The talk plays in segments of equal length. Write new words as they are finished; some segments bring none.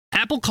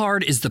Apple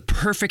Card is the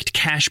perfect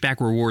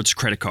cashback rewards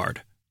credit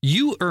card.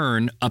 You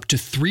earn up to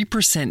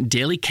 3%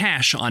 daily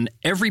cash on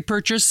every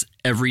purchase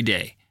every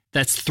day.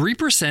 That's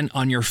 3%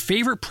 on your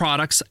favorite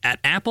products at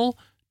Apple,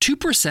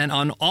 2%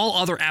 on all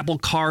other Apple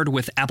Card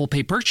with Apple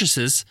Pay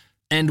purchases,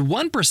 and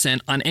 1%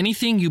 on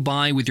anything you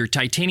buy with your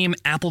titanium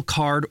Apple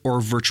Card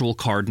or virtual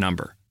card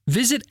number.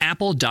 Visit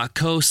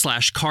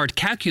apple.co/card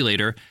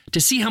calculator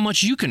to see how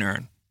much you can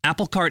earn.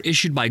 Apple Card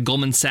issued by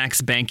Goldman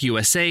Sachs Bank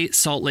USA,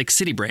 Salt Lake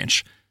City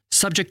branch.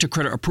 Subject to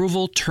credit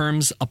approval,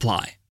 terms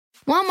apply.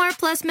 Walmart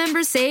Plus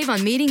members save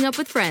on meeting up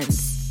with friends.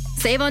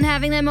 Save on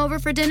having them over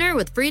for dinner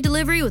with free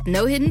delivery with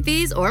no hidden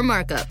fees or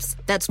markups.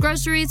 That's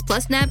groceries,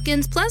 plus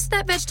napkins, plus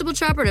that vegetable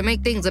chopper to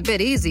make things a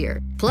bit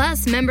easier.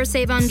 Plus, members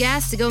save on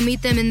gas to go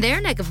meet them in their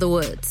neck of the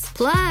woods.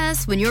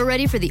 Plus, when you're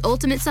ready for the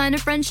ultimate sign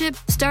of friendship,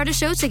 start a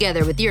show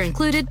together with your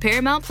included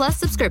Paramount Plus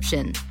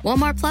subscription.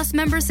 Walmart Plus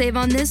members save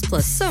on this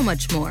plus so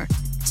much more.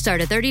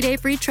 Start a 30-day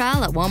free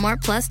trial at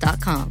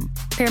walmartplus.com.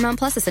 Paramount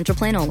Plus Essential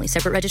Plan only.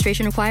 Separate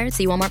registration required.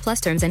 See Walmart Plus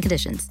terms and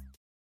conditions.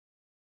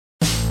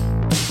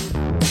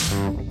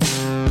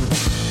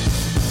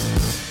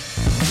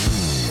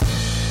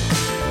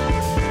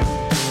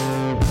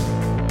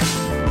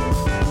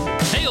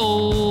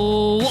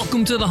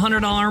 Welcome to the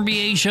 $100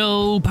 MBA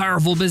show,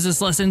 powerful business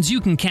lessons you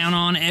can count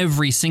on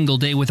every single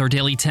day with our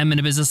daily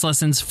 10-minute business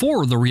lessons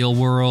for the real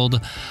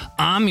world.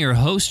 I'm your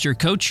host, your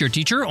coach, your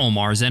teacher,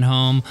 Omar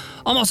Zenhom.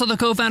 I'm also the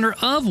co-founder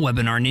of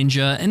Webinar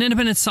Ninja, an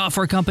independent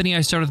software company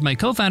I started with my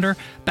co-founder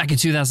back in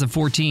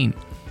 2014.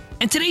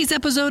 And today's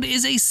episode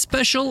is a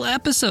special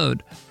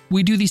episode.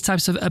 We do these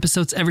types of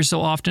episodes every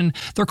so often.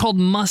 They're called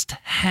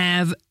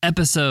must-have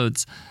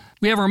episodes.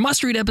 We have our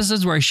must-read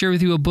episodes where I share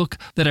with you a book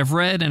that I've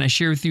read and I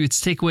share with you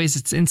its takeaways,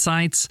 its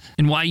insights,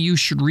 and why you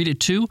should read it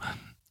too.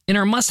 In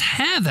our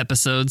must-have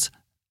episodes,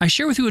 I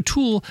share with you a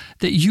tool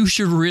that you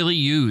should really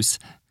use.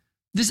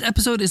 This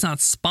episode is not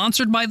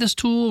sponsored by this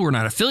tool. We're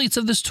not affiliates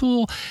of this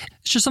tool.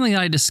 It's just something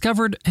that I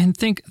discovered and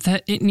think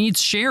that it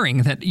needs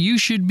sharing, that you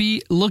should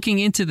be looking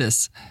into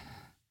this.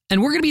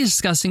 And we're going to be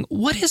discussing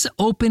what is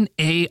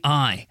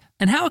OpenAI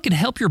and how it can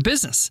help your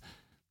business.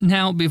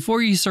 Now,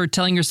 before you start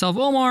telling yourself,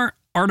 Omar,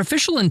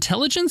 artificial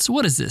intelligence?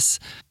 What is this?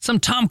 Some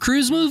Tom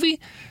Cruise movie?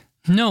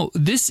 No,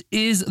 this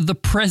is the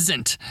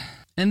present.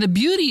 And the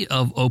beauty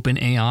of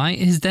OpenAI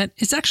is that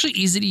it's actually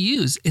easy to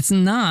use. It's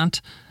not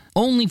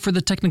only for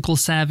the technical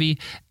savvy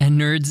and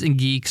nerds and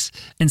geeks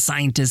and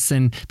scientists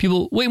and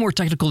people way more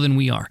technical than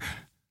we are.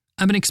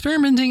 I've been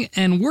experimenting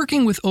and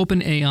working with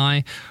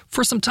OpenAI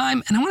for some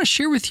time, and I want to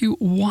share with you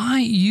why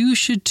you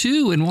should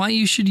too and why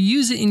you should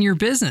use it in your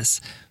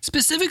business.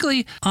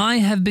 Specifically, I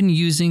have been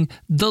using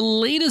the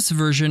latest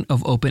version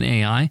of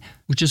OpenAI,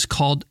 which is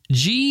called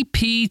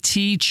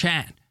GPT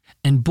Chat.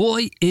 And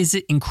boy, is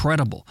it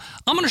incredible.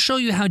 I'm going to show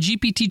you how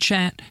GPT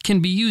Chat can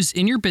be used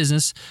in your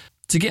business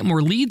to get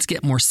more leads,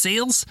 get more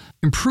sales,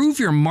 improve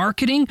your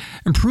marketing,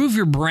 improve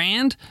your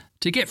brand,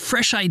 to get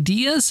fresh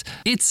ideas.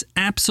 It's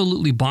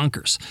absolutely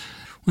bonkers.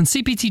 When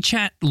GPT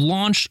Chat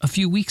launched a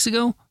few weeks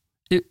ago,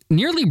 it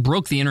nearly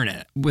broke the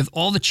internet with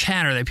all the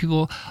chatter that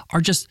people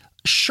are just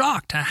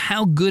shocked at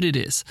how good it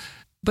is.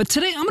 But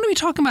today I'm going to be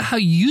talking about how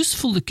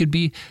useful it could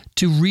be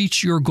to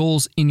reach your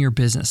goals in your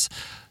business.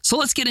 So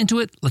let's get into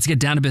it. Let's get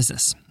down to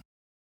business.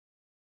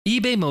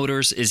 eBay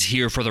Motors is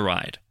here for the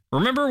ride.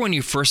 Remember when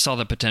you first saw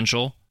the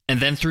potential? And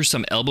then through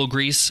some elbow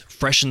grease,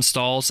 fresh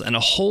installs, and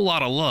a whole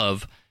lot of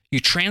love, you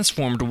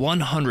transformed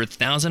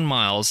 100,000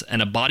 miles and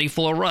a body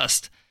full of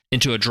rust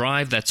into a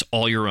drive that's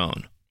all your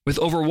own. With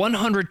over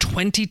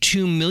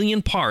 122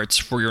 million parts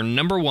for your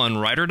number one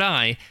ride or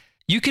die,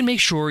 you can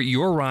make sure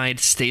your ride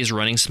stays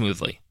running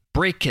smoothly.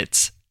 Brake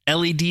kits,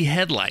 LED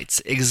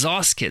headlights,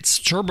 exhaust kits,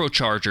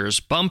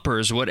 turbochargers,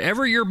 bumpers,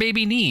 whatever your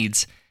baby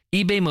needs,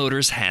 eBay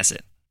Motors has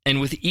it.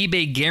 And with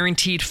eBay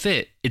Guaranteed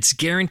Fit, it's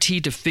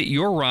guaranteed to fit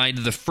your ride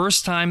the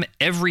first time,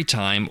 every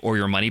time, or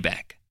your money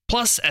back.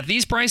 Plus, at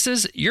these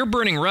prices, you're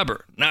burning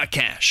rubber, not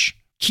cash.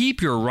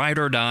 Keep your ride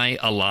or die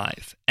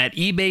alive at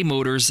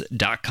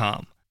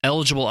ebaymotors.com.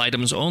 Eligible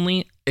items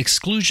only.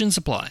 Exclusions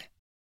apply.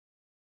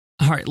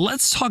 All right,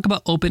 let's talk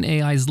about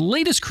OpenAI's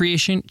latest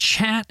creation,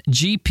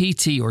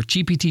 ChatGPT, or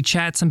GPT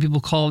Chat. Some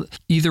people call it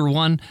either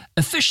one.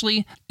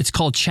 Officially, it's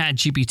called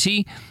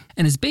ChatGPT,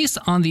 and is based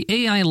on the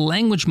AI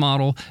language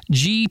model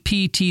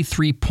GPT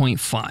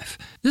 3.5.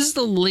 This is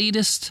the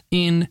latest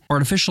in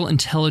artificial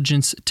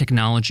intelligence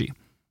technology.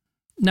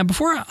 Now,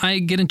 before I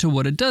get into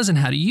what it does and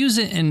how to use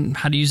it and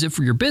how to use it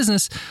for your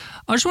business,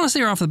 I just want to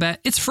say right off the bat,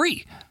 it's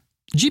free.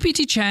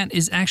 GPT Chat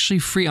is actually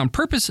free on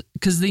purpose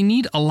because they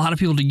need a lot of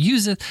people to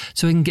use it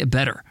so it can get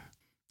better.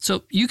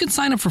 So you can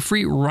sign up for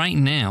free right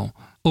now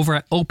over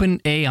at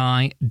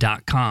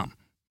openai.com.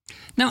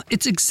 Now,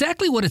 it's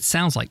exactly what it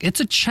sounds like. It's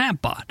a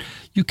chatbot.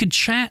 You could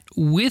chat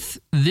with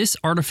this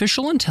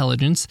artificial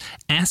intelligence,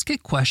 ask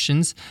it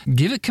questions,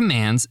 give it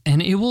commands,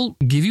 and it will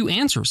give you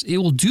answers. It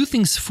will do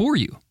things for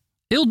you.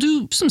 It'll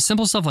do some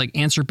simple stuff like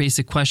answer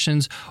basic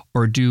questions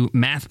or do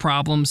math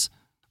problems.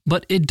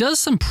 but it does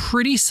some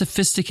pretty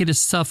sophisticated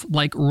stuff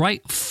like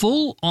write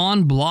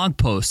full-on blog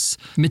posts,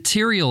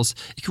 materials.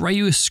 It can write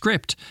you a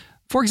script.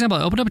 For example,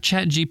 I opened up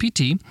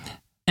ChatGPT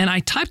and I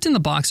typed in the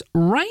box,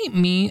 write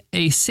me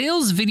a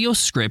sales video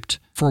script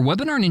for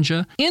Webinar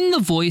Ninja in the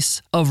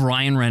voice of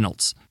Ryan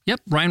Reynolds.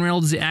 Yep, Ryan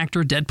Reynolds is the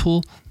actor,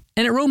 Deadpool.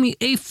 And it wrote me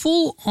a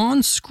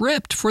full-on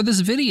script for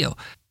this video.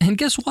 And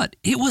guess what?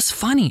 It was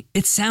funny.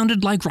 It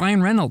sounded like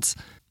Ryan Reynolds.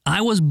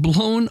 I was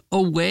blown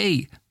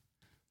away.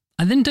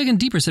 I then dug in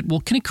deeper and said, well,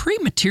 can it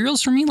create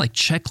materials for me like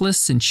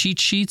checklists and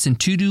cheat sheets and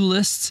to-do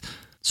lists?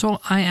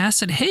 So I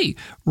asked it, hey,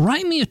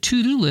 write me a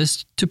to-do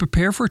list to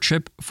prepare for a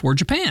trip for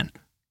Japan.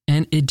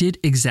 And it did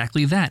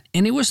exactly that.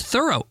 And it was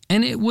thorough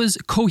and it was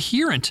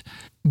coherent,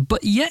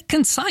 but yet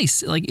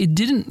concise. Like it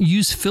didn't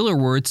use filler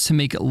words to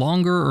make it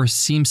longer or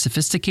seem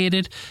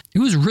sophisticated. It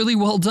was really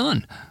well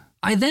done.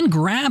 I then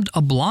grabbed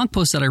a blog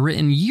post that I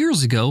written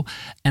years ago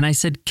and I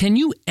said, can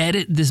you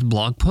edit this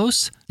blog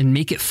post and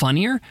make it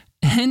funnier?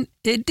 And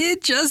it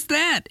did just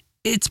that.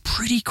 It's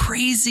pretty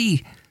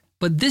crazy.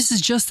 But this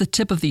is just the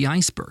tip of the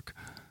iceberg.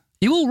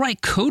 It will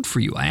write code for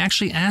you. I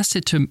actually asked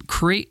it to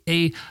create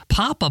a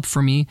pop-up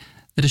for me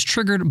that is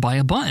triggered by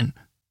a button.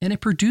 And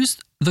it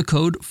produced the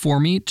code for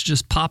me to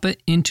just pop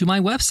it into my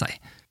website.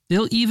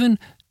 It'll even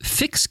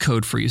fix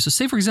code for you. So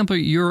say, for example,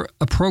 you're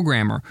a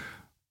programmer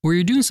or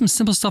you're doing some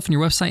simple stuff on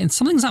your website and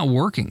something's not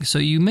working. So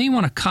you may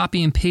want to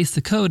copy and paste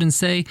the code and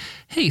say,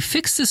 hey,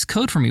 fix this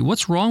code for me.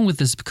 What's wrong with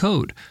this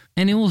code?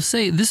 And it will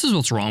say, this is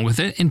what's wrong with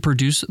it and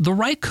produce the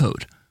right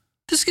code.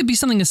 This could be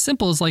something as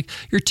simple as like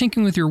you're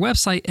tinkering with your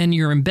website and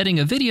you're embedding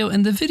a video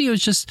and the video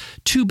is just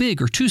too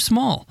big or too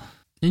small.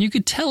 And you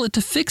could tell it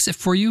to fix it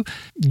for you,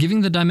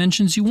 giving the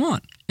dimensions you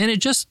want. And it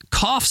just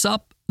coughs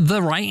up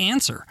the right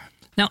answer.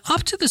 Now,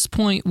 up to this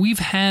point, we've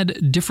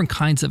had different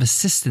kinds of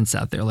assistants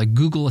out there, like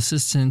Google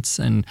Assistants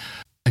and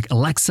like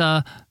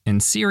Alexa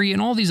and Siri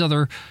and all these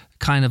other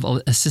kind of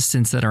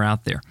assistants that are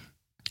out there.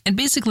 And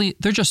basically,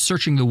 they're just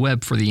searching the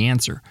web for the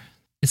answer.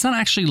 It's not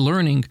actually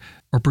learning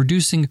or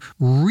producing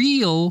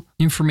real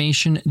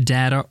information,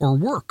 data, or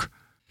work.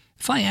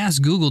 If I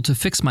ask Google to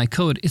fix my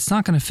code, it's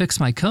not going to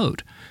fix my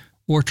code.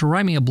 Or to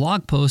write me a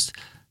blog post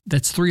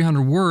that's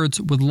 300 words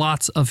with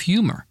lots of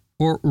humor.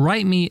 Or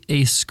write me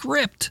a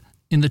script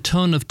in the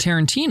tone of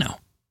Tarantino.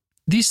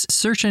 These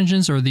search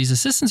engines or these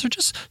assistants are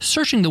just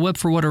searching the web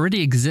for what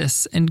already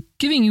exists and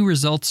giving you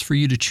results for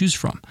you to choose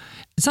from.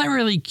 It's not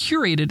really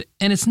curated,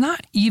 and it's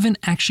not even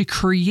actually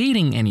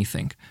creating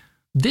anything.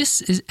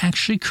 This is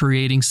actually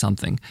creating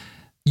something.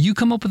 You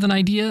come up with an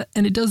idea,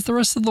 and it does the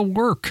rest of the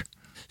work.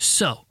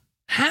 So,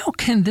 how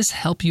can this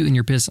help you in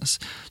your business?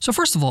 So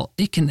first of all,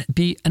 it can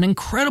be an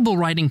incredible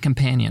writing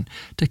companion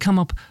to come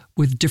up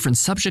with different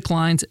subject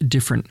lines,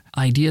 different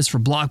ideas for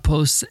blog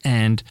posts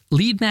and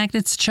lead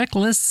magnets,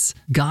 checklists,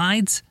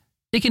 guides.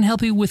 It can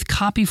help you with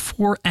copy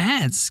for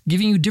ads,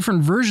 giving you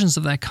different versions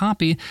of that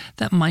copy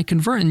that might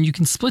convert, and you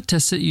can split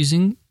test it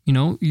using,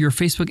 your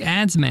Facebook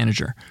Ads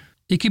Manager.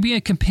 It could be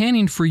a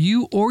companion for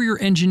you or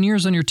your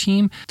engineers on your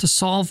team to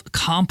solve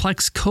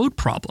complex code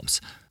problems.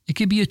 It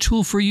could be a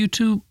tool for you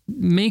to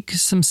make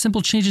some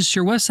simple changes to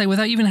your website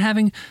without even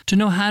having to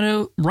know how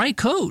to write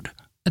code.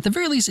 At the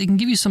very least, it can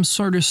give you some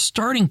sort of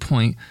starting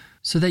point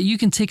so that you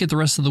can take it the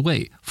rest of the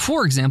way.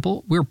 For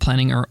example, we're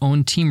planning our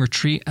own team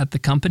retreat at the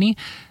company,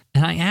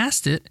 and I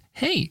asked it,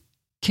 hey,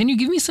 can you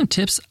give me some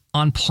tips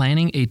on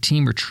planning a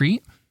team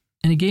retreat?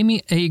 And it gave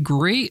me a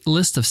great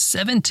list of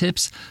 7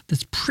 tips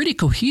that's pretty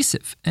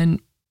cohesive, and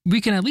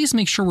we can at least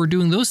make sure we're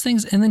doing those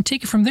things and then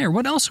take it from there.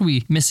 What else are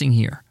we missing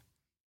here?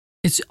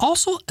 It's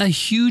also a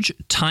huge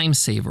time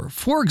saver.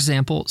 For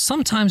example,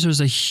 sometimes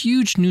there's a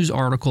huge news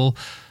article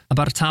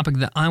about a topic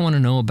that I want to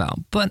know about,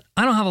 but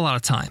I don't have a lot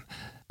of time.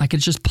 I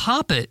could just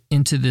pop it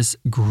into this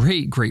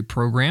great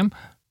program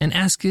and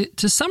ask it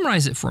to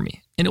summarize it for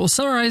me. And it will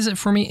summarize it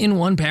for me in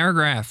 1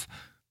 paragraph.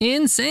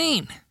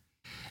 Insane.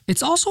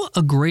 It's also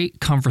a great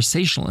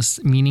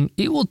conversationalist, meaning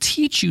it will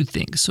teach you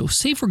things. So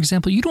say, for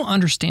example, you don't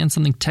understand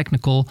something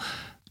technical,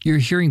 you're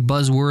hearing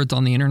buzzwords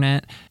on the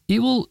internet, it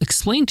will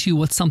explain to you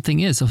what something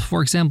is. So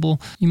for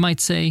example, you might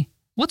say,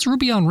 what's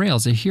Ruby on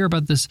Rails? I hear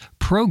about this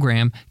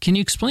program. Can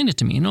you explain it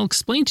to me? And it'll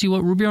explain to you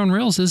what Ruby on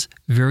Rails is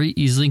very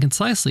easily and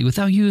concisely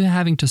without you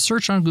having to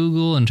search on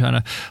Google and try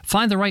to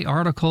find the right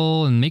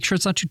article and make sure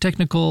it's not too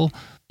technical.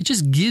 It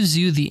just gives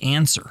you the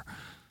answer.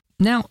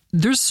 Now,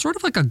 there's sort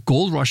of like a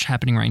gold rush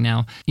happening right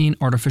now in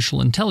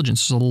artificial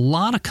intelligence. There's a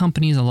lot of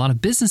companies, a lot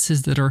of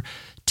businesses that are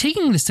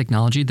taking this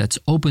technology that's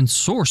open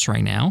source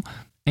right now.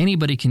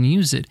 Anybody can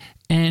use it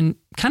and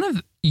kind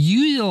of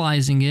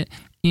utilizing it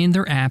in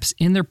their apps,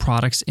 in their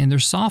products, in their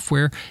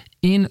software,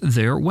 in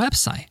their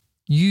website,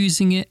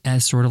 using it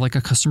as sort of like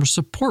a customer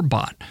support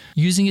bot,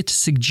 using it to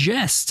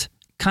suggest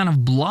kind of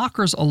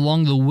blockers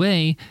along the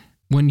way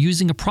when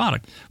using a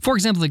product. For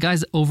example, the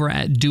guys over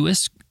at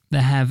Doist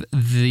that have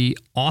the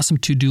awesome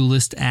to-do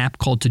list app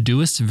called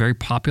Todoist, very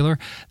popular,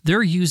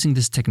 they're using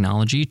this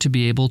technology to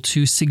be able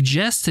to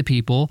suggest to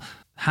people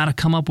how to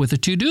come up with a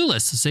to-do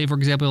list. So say, for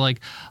example, like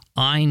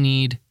I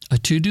need a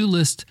to-do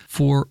list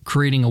for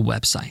creating a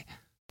website.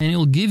 and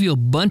it'll give you a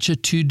bunch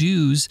of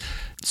to-dos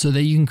so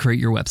that you can create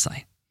your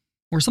website.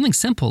 Or something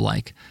simple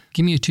like,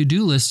 give me a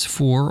to-do list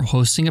for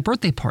hosting a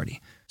birthday party.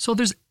 So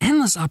there's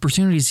endless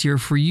opportunities here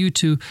for you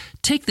to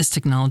take this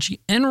technology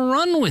and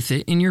run with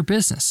it in your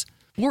business.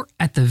 Or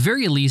at the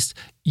very least,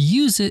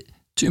 use it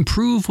to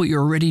improve what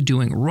you're already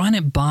doing. Run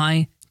it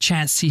by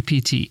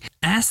ChatGPT.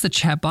 Ask the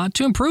chatbot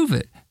to improve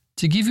it,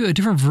 to give you a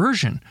different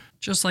version.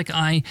 Just like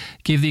I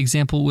gave the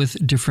example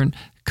with different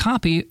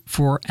copy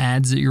for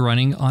ads that you're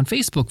running on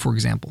Facebook, for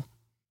example.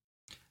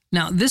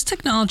 Now, this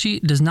technology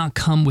does not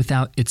come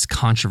without its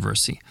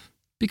controversy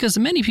because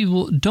many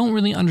people don't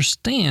really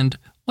understand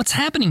what's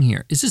happening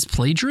here. Is this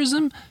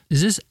plagiarism?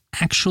 Is this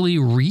actually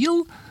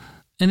real?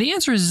 And the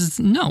answer is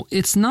no,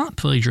 it's not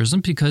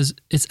plagiarism because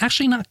it's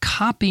actually not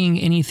copying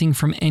anything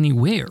from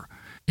anywhere.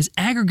 It's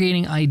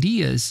aggregating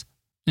ideas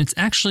and it's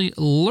actually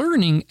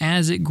learning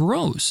as it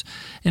grows.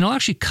 And it'll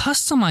actually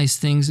customize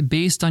things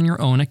based on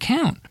your own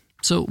account.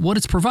 So what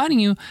it's providing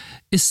you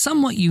is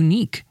somewhat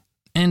unique,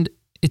 and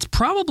it's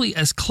probably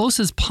as close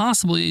as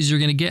possible as you're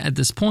going to get at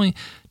this point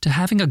to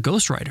having a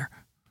ghostwriter.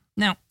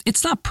 Now,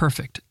 it's not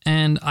perfect,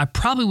 and I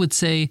probably would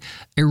say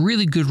a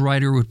really good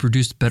writer would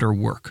produce better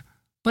work,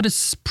 but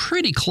it's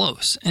pretty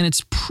close, and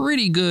it's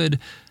pretty good,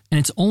 and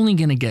it's only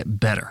going to get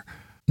better.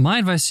 My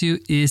advice to you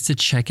is to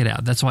check it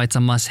out. That's why it's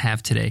a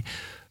must-have today.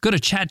 Go to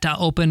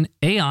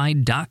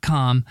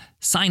chat.openai.com,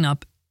 sign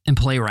up, and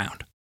play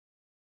around.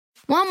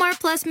 Walmart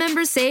Plus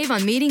members save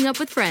on meeting up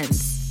with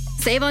friends.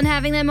 Save on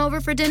having them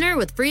over for dinner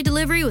with free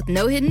delivery with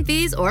no hidden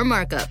fees or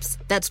markups.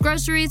 That's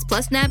groceries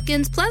plus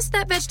napkins plus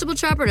that vegetable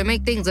chopper to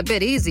make things a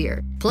bit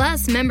easier.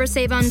 Plus, members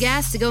save on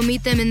gas to go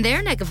meet them in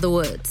their neck of the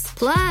woods.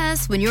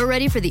 Plus, when you're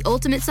ready for the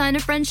ultimate sign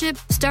of friendship,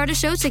 start a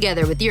show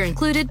together with your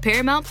included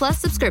Paramount Plus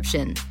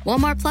subscription.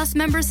 Walmart Plus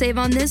members save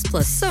on this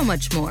plus so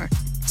much more.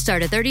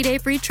 Start a 30-day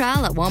free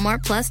trial at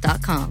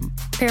walmartplus.com.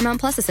 Paramount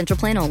Plus Essential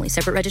Plan only.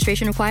 Separate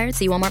registration required.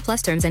 See Walmart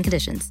Plus terms and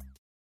conditions.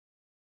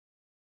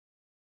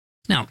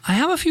 Now, I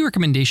have a few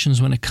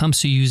recommendations when it comes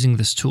to using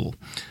this tool.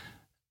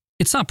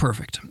 It's not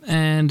perfect,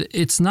 and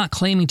it's not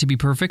claiming to be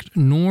perfect,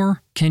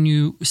 nor can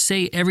you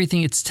say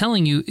everything it's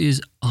telling you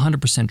is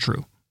 100%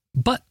 true.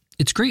 But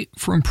it's great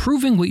for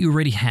improving what you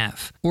already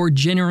have, or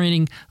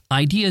generating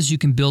ideas you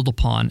can build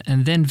upon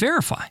and then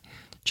verify.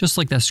 Just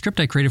like that script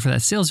I created for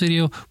that sales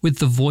video with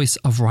the voice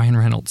of Ryan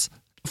Reynolds.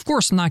 Of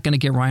course, I'm not going to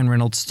get Ryan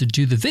Reynolds to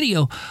do the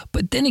video,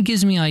 but then it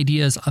gives me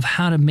ideas of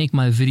how to make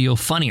my video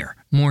funnier,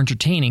 more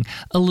entertaining,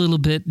 a little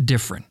bit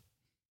different.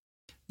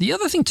 The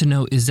other thing to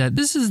note is that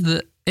this is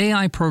the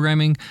AI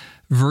programming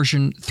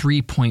version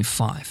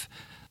 3.5.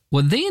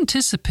 What they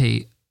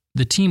anticipate,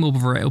 the team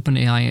over at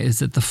OpenAI, is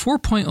that the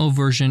 4.0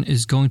 version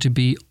is going to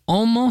be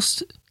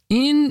almost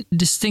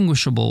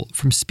indistinguishable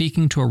from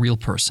speaking to a real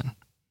person.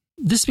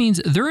 This means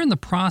they're in the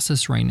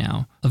process right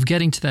now of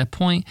getting to that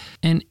point,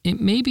 and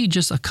it may be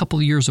just a couple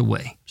of years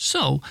away.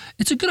 So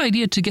it's a good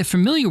idea to get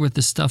familiar with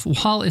this stuff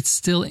while it's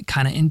still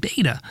kind of in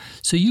beta.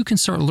 So you can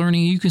start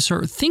learning, you can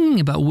start thinking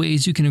about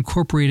ways you can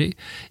incorporate it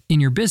in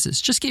your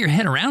business. Just get your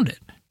head around it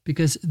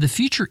because the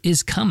future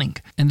is coming,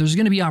 and there's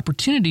going to be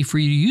opportunity for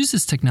you to use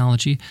this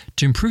technology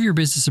to improve your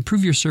business,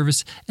 improve your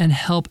service, and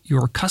help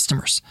your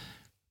customers.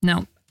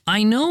 Now,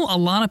 I know a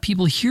lot of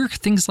people hear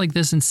things like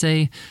this and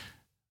say,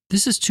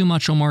 this is too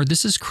much, Omar.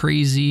 This is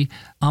crazy.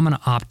 I'm going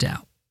to opt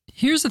out.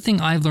 Here's the thing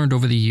I've learned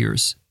over the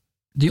years.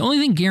 The only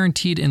thing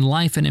guaranteed in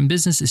life and in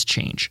business is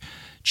change.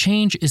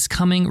 Change is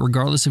coming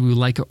regardless if we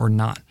like it or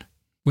not.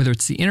 Whether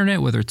it's the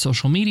internet, whether it's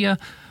social media,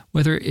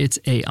 whether it's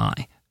AI.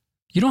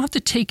 You don't have to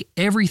take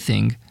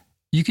everything.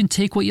 You can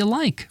take what you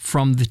like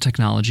from the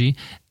technology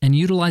and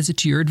utilize it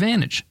to your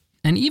advantage.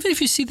 And even if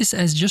you see this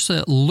as just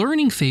a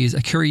learning phase,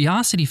 a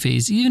curiosity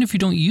phase, even if you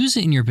don't use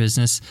it in your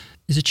business,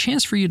 is a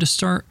chance for you to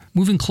start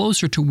moving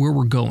closer to where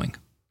we're going.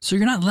 So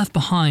you're not left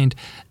behind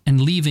and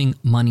leaving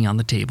money on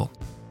the table.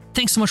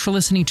 Thanks so much for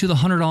listening to the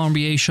 $100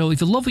 MBA show. If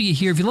you love what you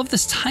hear, if you love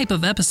this type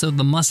of episode,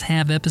 the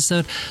must-have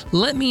episode,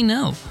 let me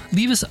know.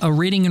 Leave us a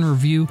rating and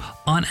review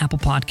on Apple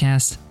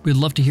Podcasts. We'd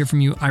love to hear from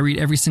you. I read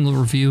every single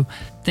review.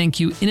 Thank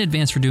you in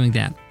advance for doing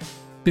that.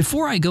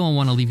 Before I go, I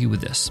want to leave you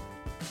with this.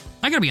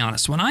 I gotta be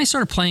honest, when I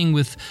started playing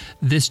with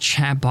this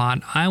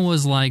chatbot, I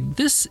was like,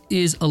 this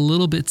is a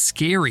little bit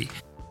scary.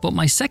 But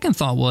my second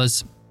thought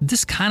was,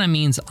 this kind of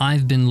means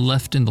I've been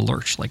left in the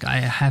lurch. Like I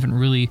haven't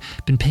really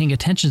been paying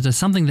attention to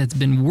something that's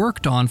been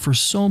worked on for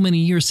so many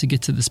years to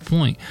get to this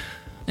point.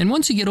 And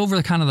once you get over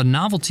the kind of the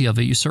novelty of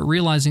it, you start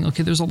realizing,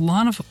 okay, there's a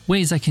lot of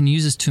ways I can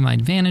use this to my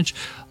advantage,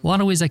 a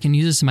lot of ways I can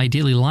use this in my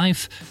daily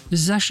life. This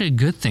is actually a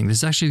good thing. This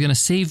is actually going to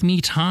save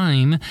me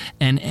time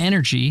and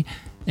energy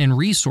and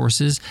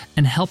resources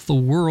and help the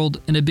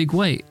world in a big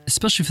way,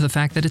 especially for the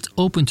fact that it's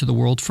open to the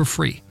world for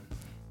free.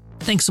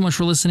 Thanks so much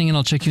for listening, and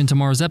I'll check you in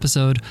tomorrow's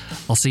episode.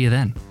 I'll see you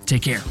then.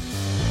 Take care.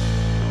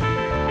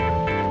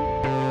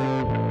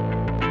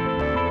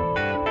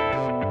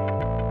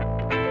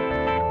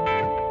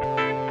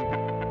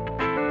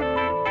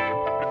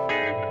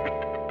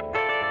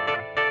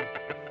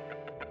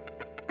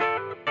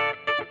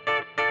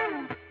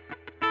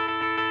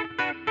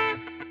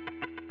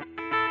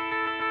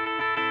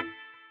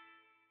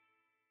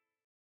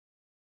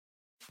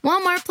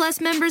 Walmart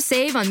Plus members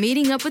save on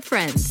meeting up with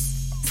friends.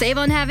 Save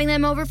on having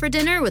them over for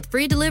dinner with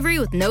free delivery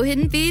with no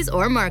hidden fees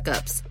or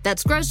markups.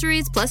 That's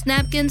groceries plus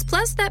napkins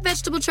plus that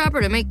vegetable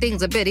chopper to make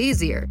things a bit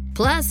easier.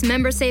 Plus,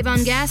 members save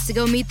on gas to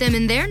go meet them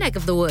in their neck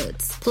of the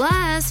woods.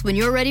 Plus, when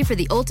you're ready for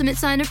the ultimate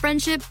sign of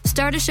friendship,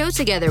 start a show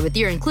together with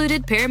your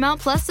included Paramount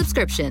Plus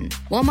subscription.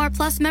 Walmart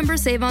Plus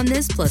members save on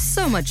this plus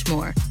so much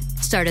more.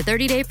 Start a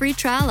 30-day free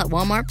trial at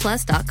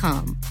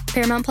walmartplus.com.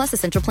 Paramount Plus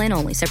Essential Plan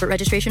only. Separate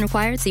registration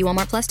required. See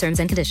Walmart Plus terms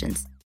and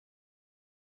conditions.